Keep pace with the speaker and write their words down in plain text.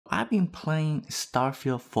I've been playing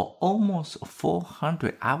Starfield for almost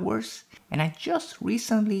 400 hours, and I just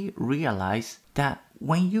recently realized that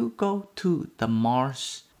when you go to the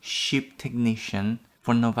Mars ship technician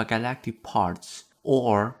for Nova Galactic parts,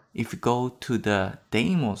 or if you go to the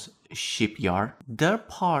Deimos shipyard, their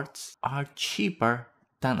parts are cheaper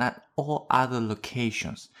than at all other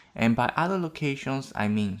locations. And by other locations, I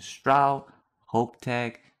mean Stroud,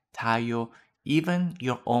 HopeTech, Tayo, even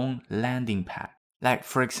your own landing pad. Like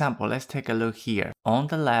for example, let's take a look here. On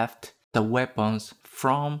the left, the weapons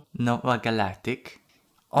from Nova Galactic.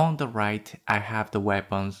 On the right, I have the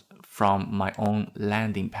weapons from my own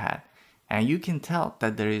landing pad. And you can tell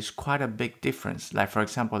that there is quite a big difference. Like for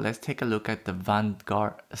example, let's take a look at the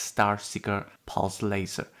Vanguard Starseeker Pulse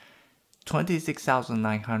Laser.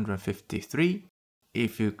 26,953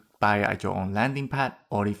 if you buy at your own landing pad,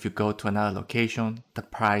 or if you go to another location, the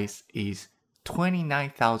price is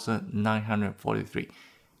 29,943.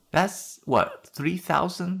 That's what,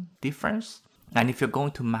 3,000 difference? And if you're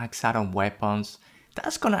going to max out on weapons,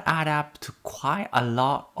 that's gonna add up to quite a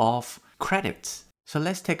lot of credits. So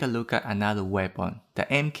let's take a look at another weapon, the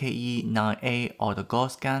MKE-9A or the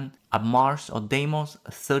Ghost Gun, at Mars or Deimos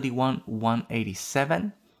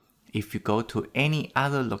 31,187. If you go to any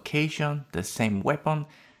other location, the same weapon,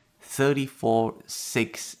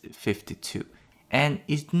 34,652. And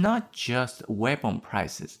it's not just weapon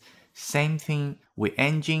prices. Same thing with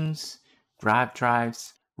engines, grav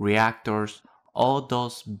drives, reactors, all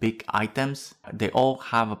those big items. They all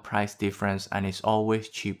have a price difference, and it's always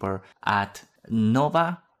cheaper at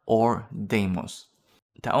Nova or Deimos.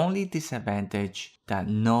 The only disadvantage that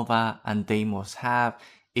Nova and Deimos have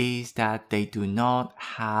is that they do not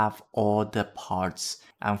have all the parts.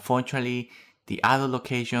 Unfortunately, the other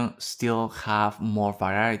locations still have more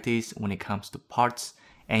varieties when it comes to parts,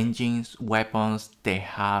 engines, weapons. They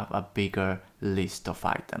have a bigger list of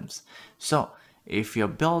items. So if you're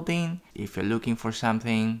building, if you're looking for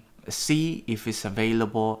something, see if it's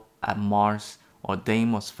available at Mars or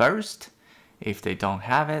Deimos first. If they don't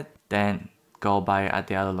have it, then go buy it at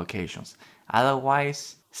the other locations.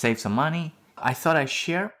 Otherwise, save some money. I thought I'd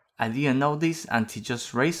share. I didn't know this until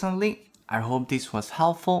just recently. I hope this was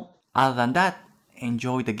helpful. Other than that,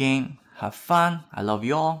 enjoy the game, have fun. I love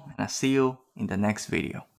you all, and I'll see you in the next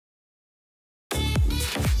video.